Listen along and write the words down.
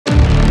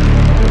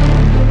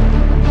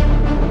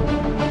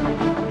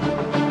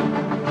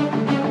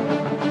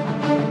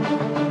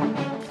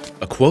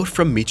Quote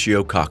from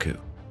Michio Kaku: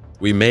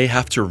 "We may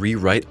have to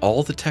rewrite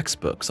all the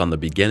textbooks on the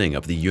beginning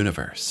of the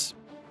universe."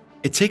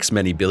 It takes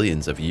many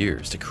billions of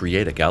years to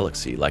create a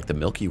galaxy like the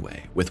Milky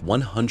Way with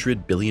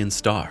 100 billion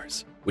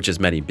stars, which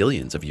is many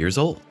billions of years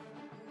old.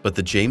 But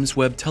the James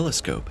Webb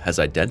telescope has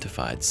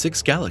identified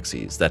 6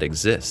 galaxies that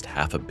exist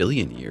 500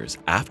 million years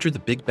after the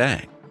Big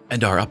Bang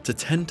and are up to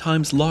 10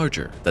 times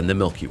larger than the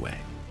Milky Way.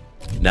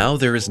 Now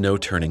there is no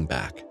turning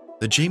back.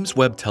 The James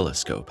Webb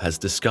telescope has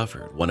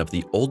discovered one of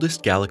the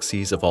oldest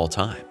galaxies of all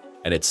time,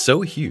 and it's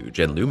so huge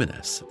and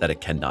luminous that it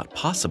cannot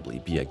possibly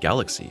be a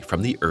galaxy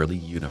from the early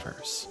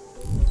universe.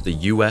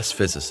 The US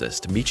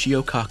physicist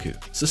Michio Kaku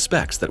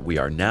suspects that we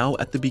are now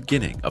at the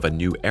beginning of a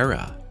new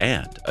era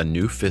and a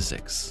new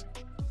physics.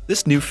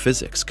 This new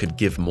physics could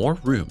give more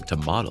room to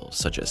models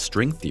such as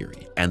string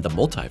theory and the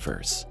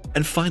multiverse,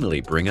 and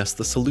finally bring us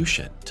the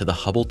solution to the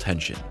Hubble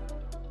tension.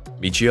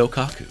 Michio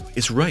Kaku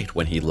is right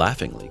when he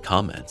laughingly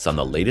comments on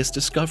the latest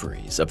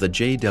discoveries of the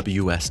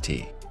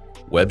JWST.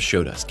 Webb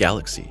showed us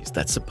galaxies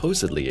that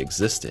supposedly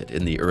existed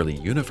in the early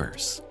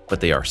universe, but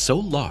they are so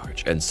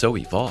large and so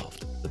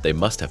evolved that they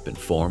must have been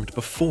formed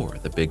before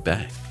the Big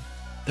Bang.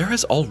 There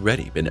has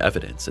already been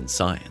evidence in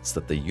science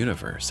that the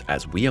universe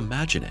as we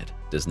imagine it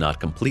does not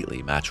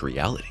completely match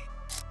reality.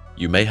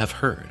 You may have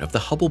heard of the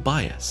Hubble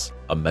bias,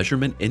 a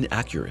measurement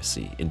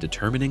inaccuracy in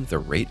determining the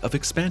rate of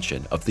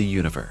expansion of the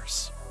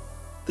universe.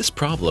 This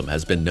problem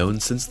has been known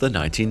since the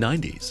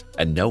 1990s,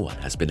 and no one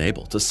has been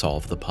able to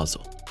solve the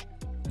puzzle.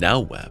 Now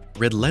Webb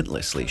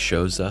relentlessly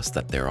shows us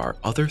that there are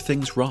other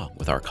things wrong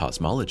with our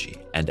cosmology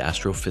and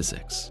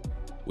astrophysics.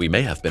 We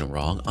may have been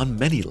wrong on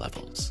many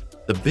levels.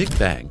 The Big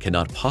Bang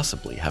cannot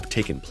possibly have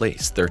taken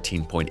place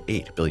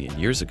 13.8 billion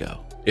years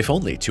ago. If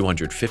only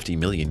 250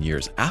 million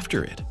years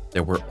after it,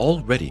 there were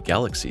already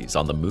galaxies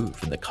on the move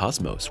in the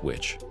cosmos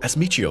which, as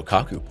Michio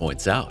Kaku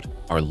points out,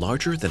 are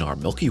larger than our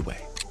Milky Way.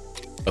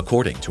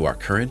 According to our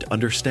current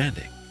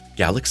understanding,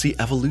 galaxy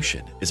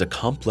evolution is a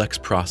complex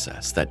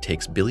process that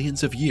takes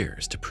billions of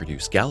years to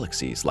produce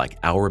galaxies like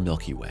our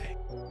Milky Way.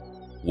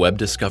 Webb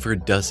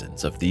discovered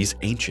dozens of these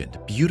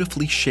ancient,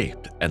 beautifully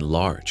shaped and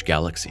large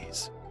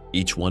galaxies.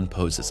 Each one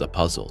poses a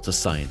puzzle to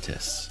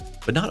scientists.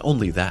 But not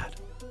only that,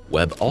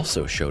 Webb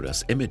also showed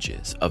us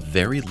images of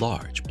very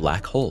large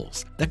black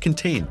holes that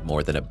contained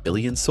more than 1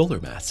 billion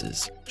solar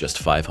masses just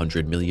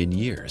 500 million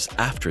years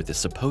after the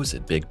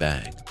supposed Big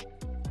Bang.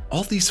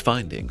 All these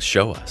findings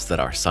show us that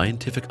our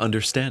scientific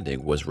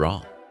understanding was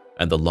wrong,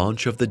 and the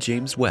launch of the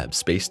James Webb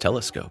Space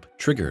Telescope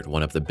triggered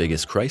one of the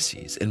biggest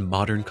crises in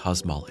modern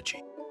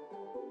cosmology.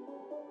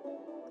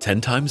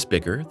 10 times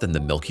bigger than the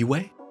Milky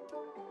Way?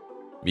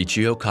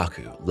 Michio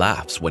Kaku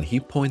laughs when he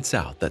points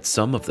out that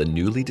some of the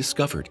newly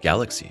discovered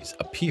galaxies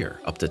appear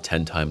up to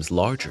 10 times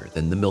larger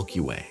than the Milky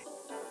Way.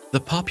 The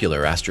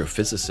popular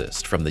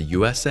astrophysicist from the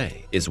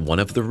USA is one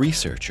of the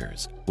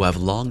researchers who have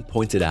long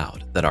pointed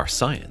out that our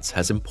science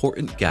has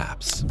important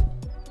gaps.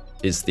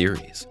 His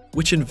theories,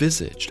 which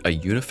envisaged a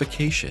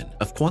unification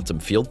of quantum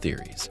field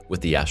theories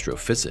with the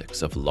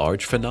astrophysics of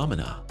large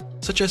phenomena,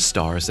 such as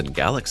stars and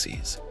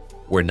galaxies,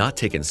 were not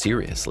taken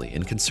seriously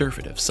in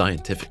conservative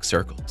scientific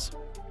circles.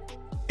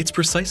 It's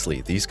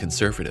precisely these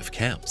conservative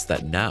camps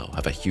that now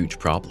have a huge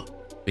problem,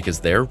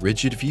 because their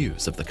rigid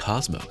views of the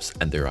cosmos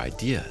and their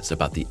ideas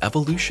about the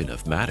evolution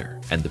of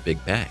matter and the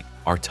Big Bang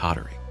are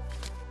tottering.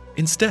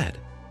 Instead,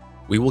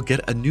 we will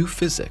get a new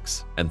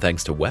physics, and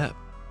thanks to Webb,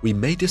 we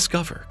may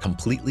discover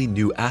completely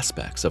new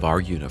aspects of our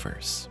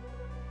universe.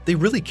 They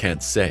really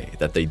can't say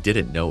that they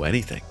didn't know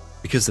anything,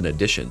 because in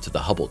addition to the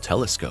Hubble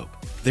telescope,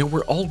 there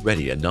were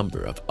already a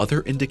number of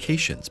other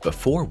indications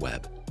before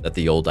Webb that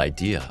the old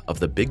idea of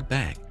the Big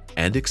Bang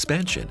and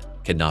expansion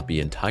cannot be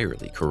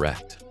entirely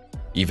correct.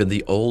 Even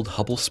the old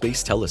Hubble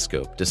Space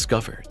Telescope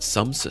discovered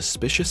some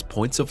suspicious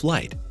points of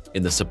light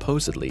in the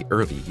supposedly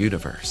early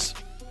universe.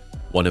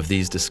 One of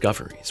these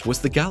discoveries was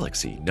the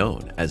galaxy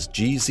known as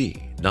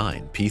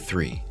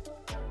GZ9P3.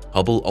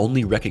 Hubble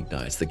only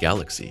recognized the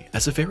galaxy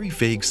as a very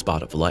vague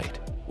spot of light,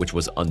 which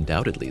was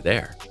undoubtedly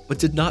there, but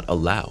did not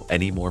allow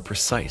any more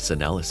precise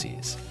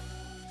analyses.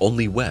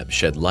 Only Webb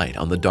shed light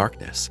on the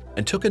darkness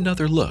and took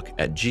another look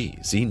at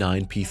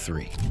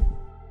GZ9P3.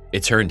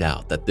 It turned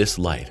out that this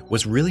light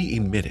was really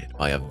emitted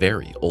by a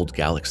very old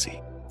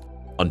galaxy.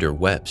 Under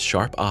Webb's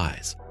sharp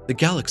eyes, the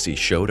galaxy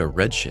showed a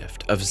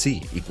redshift of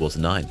Z equals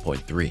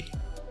 9.3,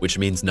 which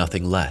means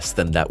nothing less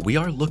than that we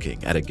are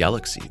looking at a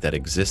galaxy that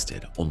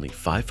existed only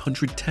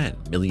 510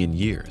 million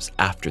years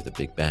after the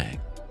Big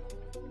Bang.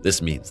 This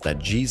means that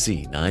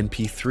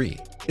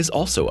GZ9P3 is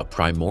also a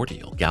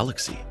primordial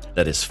galaxy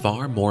that is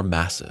far more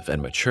massive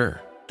and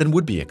mature than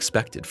would be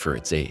expected for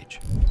its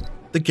age.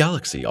 The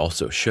galaxy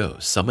also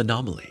shows some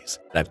anomalies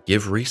that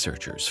give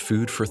researchers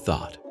food for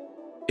thought.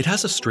 It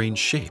has a strange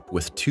shape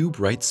with 2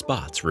 bright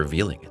spots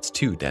revealing its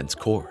 2 dense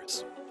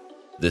cores.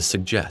 This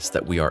suggests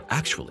that we are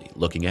actually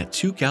looking at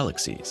 2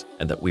 galaxies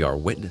and that we are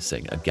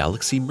witnessing a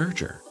galaxy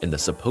merger in the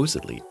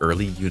supposedly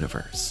early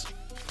universe.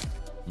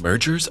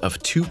 Mergers of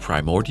 2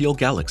 primordial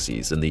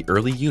galaxies in the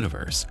early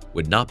universe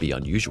would not be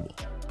unusual,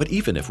 but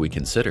even if we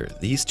consider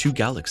these 2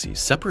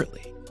 galaxies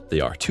separately, They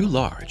are too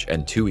large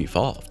and too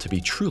evolved to be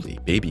truly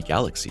baby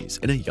galaxies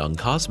in a young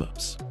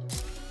cosmos.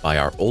 By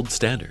our old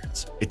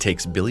standards, it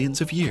takes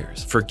billions of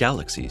years for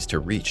galaxies to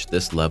reach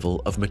this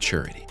level of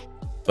maturity.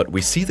 But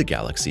we see the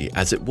galaxy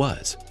as it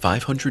was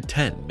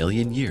 510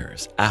 million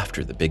years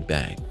after the Big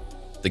Bang.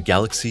 The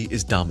galaxy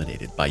is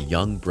dominated by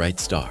young, bright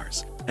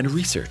stars, and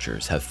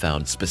researchers have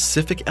found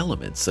specific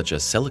elements such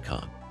as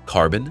silicon,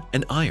 carbon,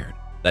 and iron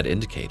that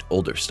indicate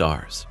older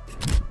stars.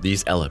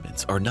 These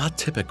elements are not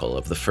typical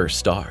of the first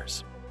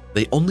stars.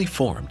 They only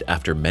formed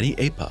after many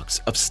epochs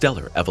of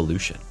stellar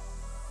evolution.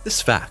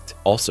 This fact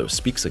also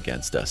speaks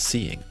against us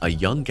seeing a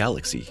young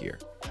galaxy here.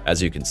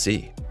 As you can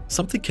see,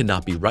 something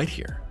cannot be right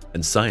here,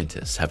 and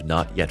scientists have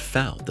not yet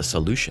found the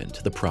solution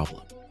to the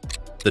problem.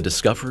 The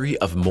discovery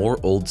of more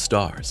old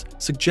stars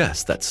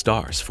suggests that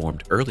stars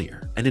formed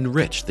earlier and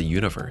enriched the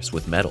universe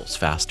with metals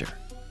faster.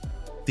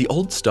 The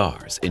old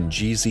stars in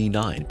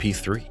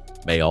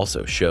GZ9P3 may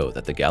also show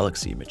that the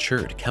galaxy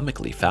matured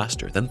chemically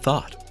faster than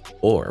thought.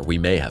 Or we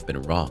may have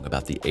been wrong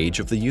about the age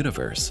of the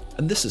universe,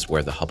 and this is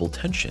where the Hubble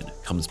tension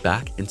comes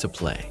back into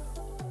play.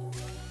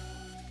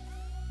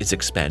 Is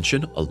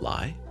expansion a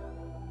lie?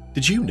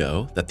 Did you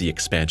know that the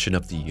expansion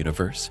of the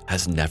universe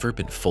has never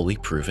been fully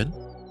proven?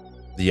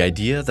 The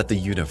idea that the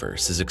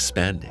universe is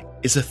expanding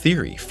is a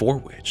theory for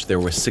which there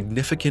was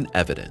significant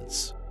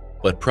evidence,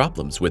 but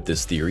problems with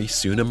this theory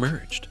soon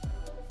emerged.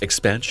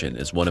 Expansion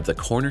is one of the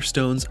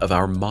cornerstones of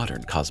our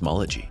modern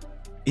cosmology.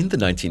 In the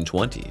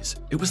 1920s,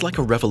 it was like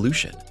a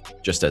revolution,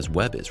 just as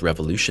Webb is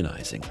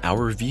revolutionizing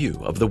our view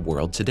of the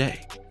world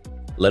today.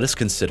 Let us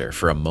consider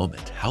for a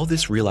moment how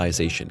this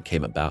realization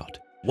came about,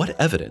 what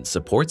evidence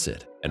supports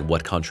it, and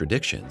what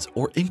contradictions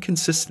or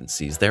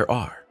inconsistencies there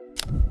are.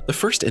 The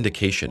first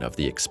indication of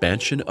the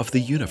expansion of the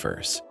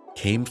universe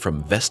came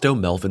from Vesto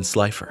Melvin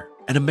Slipher,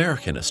 an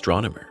American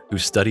astronomer who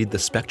studied the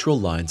spectral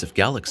lines of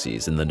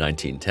galaxies in the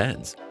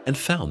 1910s and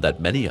found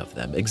that many of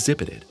them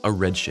exhibited a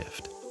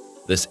redshift.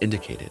 This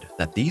indicated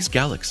that these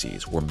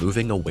galaxies were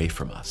moving away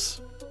from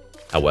us.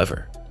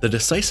 However, the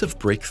decisive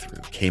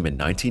breakthrough came in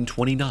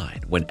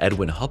 1929 when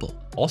Edwin Hubble,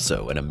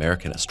 also an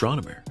American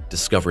astronomer,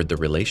 discovered the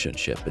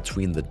relationship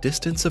between the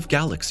distance of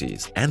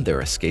galaxies and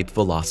their escape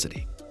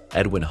velocity.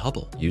 Edwin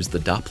Hubble used the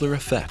Doppler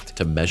effect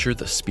to measure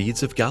the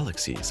speeds of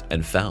galaxies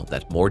and found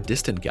that more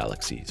distant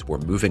galaxies were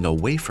moving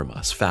away from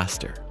us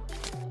faster.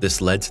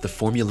 This led to the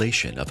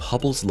formulation of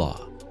Hubble's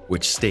law,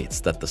 which states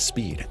that the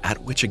speed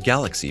at which a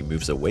galaxy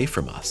moves away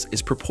from us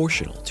is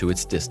proportional to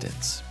its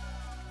distance.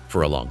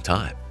 For a long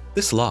time,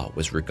 this law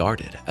was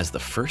regarded as the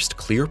first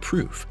clear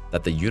proof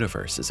that the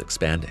universe is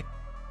expanding.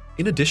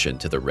 In addition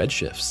to the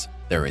redshifts,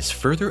 there is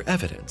further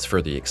evidence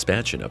for the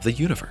expansion of the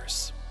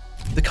universe.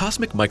 The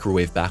cosmic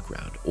microwave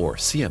background, or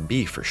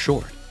CMB for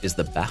short, is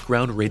the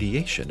background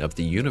radiation of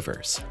the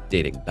universe,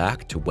 dating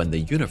back to when the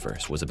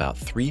universe was about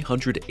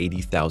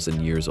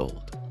 380,000 years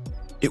old.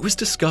 It was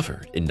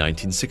discovered in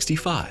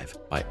 1965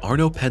 by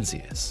Arno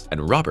Penzias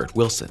and Robert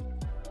Wilson.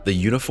 The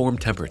uniform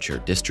temperature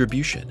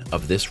distribution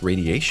of this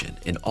radiation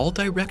in all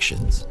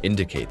directions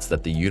indicates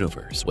that the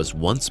universe was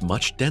once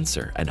much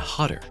denser and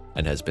hotter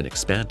and has been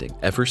expanding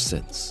ever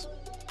since.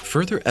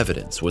 Further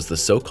evidence was the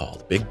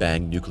so-called Big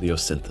Bang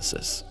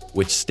nucleosynthesis,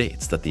 which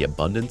states that the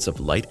abundance of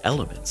light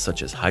elements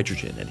such as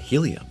hydrogen and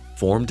helium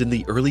formed in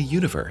the early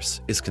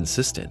universe is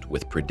consistent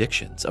with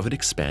predictions of an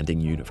expanding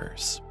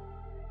universe.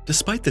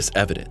 Despite this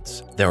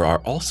evidence, there are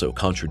also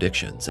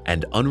contradictions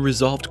and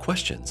unresolved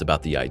questions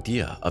about the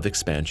idea of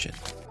expansion.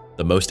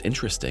 The most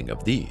interesting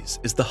of these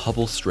is the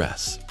Hubble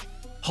stress.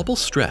 Hubble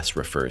stress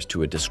refers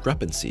to a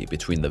discrepancy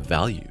between the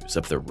values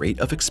of the rate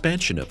of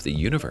expansion of the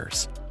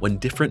universe when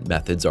different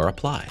methods are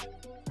applied.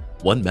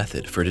 One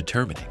method for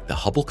determining the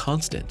Hubble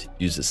constant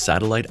uses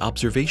satellite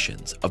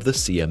observations of the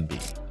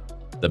CMB.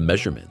 The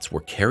measurements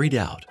were carried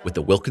out with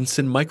the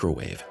Wilkinson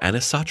microwave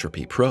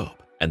anisotropy probe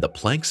and the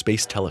Planck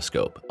Space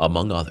Telescope,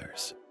 among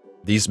others.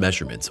 These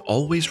measurements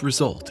always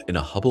result in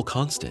a Hubble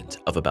constant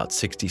of about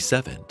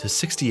 67 to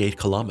 68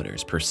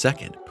 kilometers per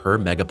second per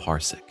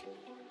megaparsec.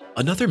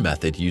 Another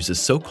method uses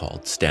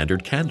so-called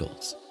standard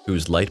candles,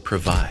 whose light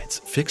provides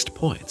fixed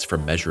points for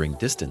measuring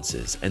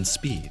distances and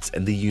speeds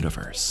in the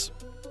universe.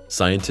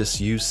 Scientists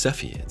use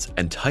Cepheids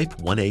and Type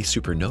 1a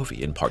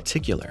supernovae in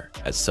particular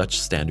as such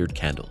standard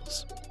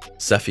candles.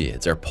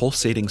 Cepheids are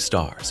pulsating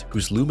stars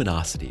whose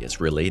luminosity is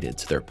related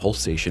to their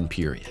pulsation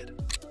period.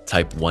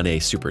 Type 1a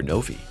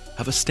supernovae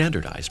have a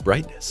standardized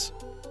brightness.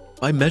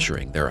 By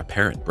measuring their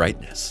apparent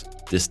brightness,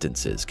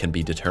 distances can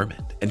be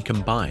determined and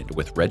combined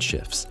with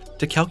redshifts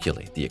to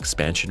calculate the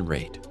expansion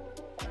rate.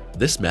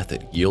 This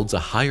method yields a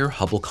higher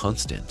Hubble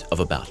constant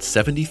of about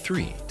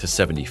 73 to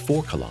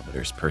 74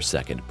 kilometers per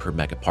second per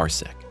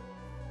megaparsec.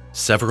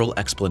 Several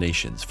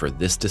explanations for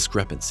this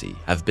discrepancy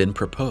have been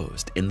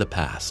proposed in the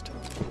past.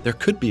 There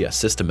could be a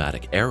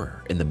systematic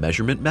error in the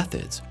measurement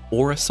methods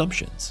or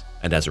assumptions,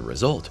 and as a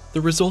result, the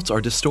results are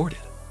distorted.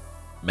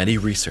 Many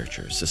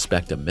researchers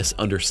suspect a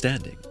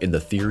misunderstanding in the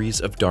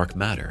theories of dark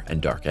matter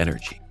and dark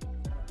energy.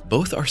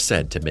 Both are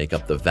said to make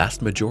up the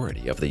vast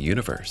majority of the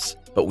universe,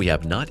 but we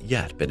have not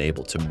yet been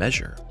able to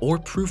measure or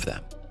prove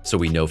them. so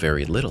we know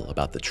very little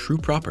about the true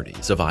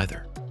properties of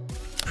either.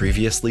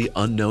 Previously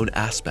unknown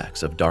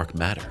aspects of dark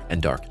matter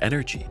and dark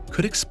energy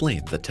could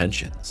explain the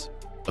tensions.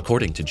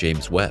 According to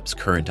James Webb's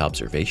current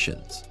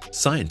observations,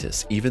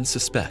 scientists even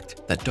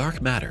suspect that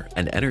dark matter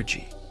and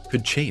energy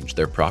could change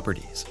their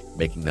properties,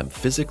 making them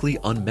physically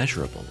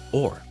unmeasurable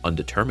or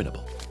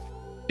undeterminable.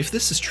 If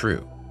this is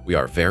true, we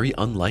are very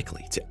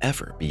unlikely to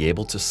ever be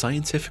able to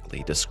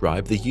scientifically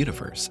describe the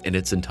universe in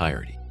its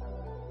entirety.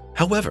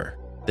 However,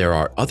 there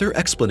are other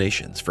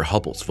explanations for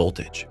Hubble's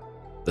voltage.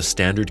 The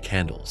standard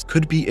candles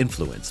could be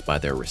influenced by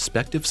their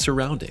respective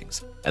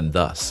surroundings and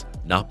thus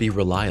not be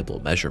reliable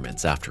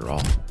measurements after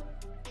all.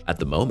 At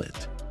the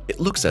moment, it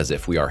looks as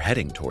if we are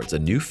heading towards a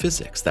new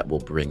physics that will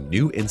bring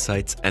new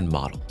insights and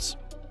models.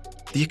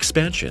 The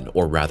expansion,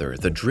 or rather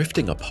the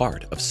drifting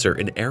apart of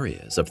certain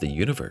areas of the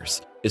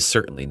universe, is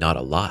certainly not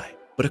a lie,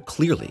 but a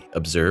clearly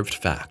observed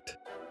fact.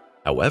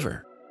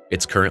 However,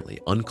 it's currently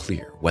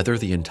unclear whether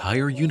the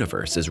entire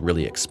universe is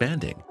really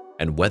expanding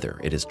and whether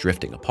it is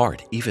drifting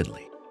apart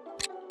evenly.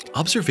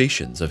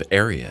 Observations of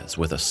areas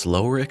with a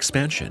slower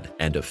expansion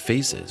and of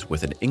phases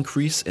with an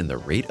increase in the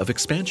rate of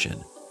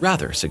expansion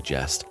rather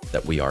suggest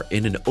that we are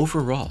in an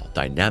overall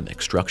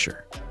dynamic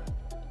structure.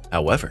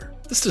 However,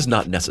 this does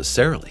not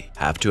necessarily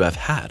have to have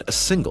had a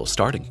single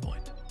starting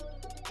point.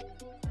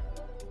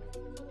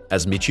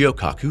 Has Michio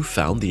Kaku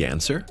found the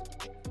answer?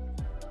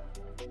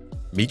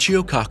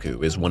 Michio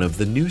Kaku is one of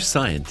the new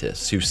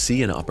scientists who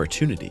see an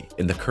opportunity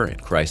in the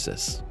current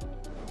crisis.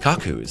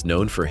 Kaku is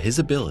known for his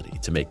ability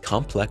to make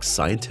complex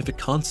scientific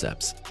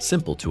concepts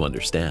simple to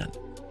understand,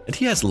 and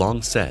he has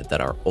long said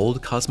that our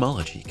old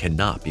cosmology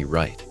cannot be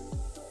right.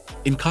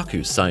 In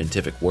Kaku's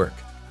scientific work,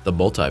 the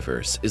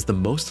multiverse is the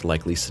most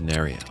likely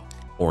scenario,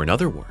 or in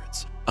other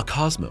words, a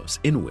cosmos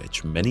in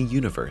which many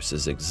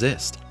universes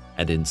exist,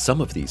 and in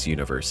some of these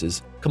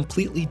universes,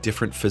 completely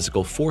different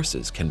physical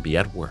forces can be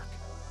at work.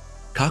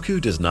 Kaku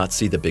does not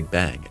see the Big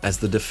Bang as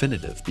the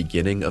definitive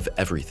beginning of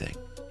everything.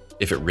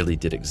 If it really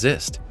did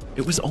exist,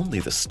 it was only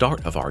the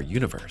start of our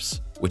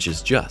universe, which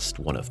is just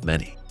one of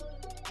many.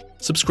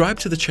 Subscribe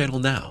to the channel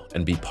now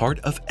and be part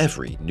of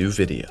every new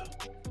video.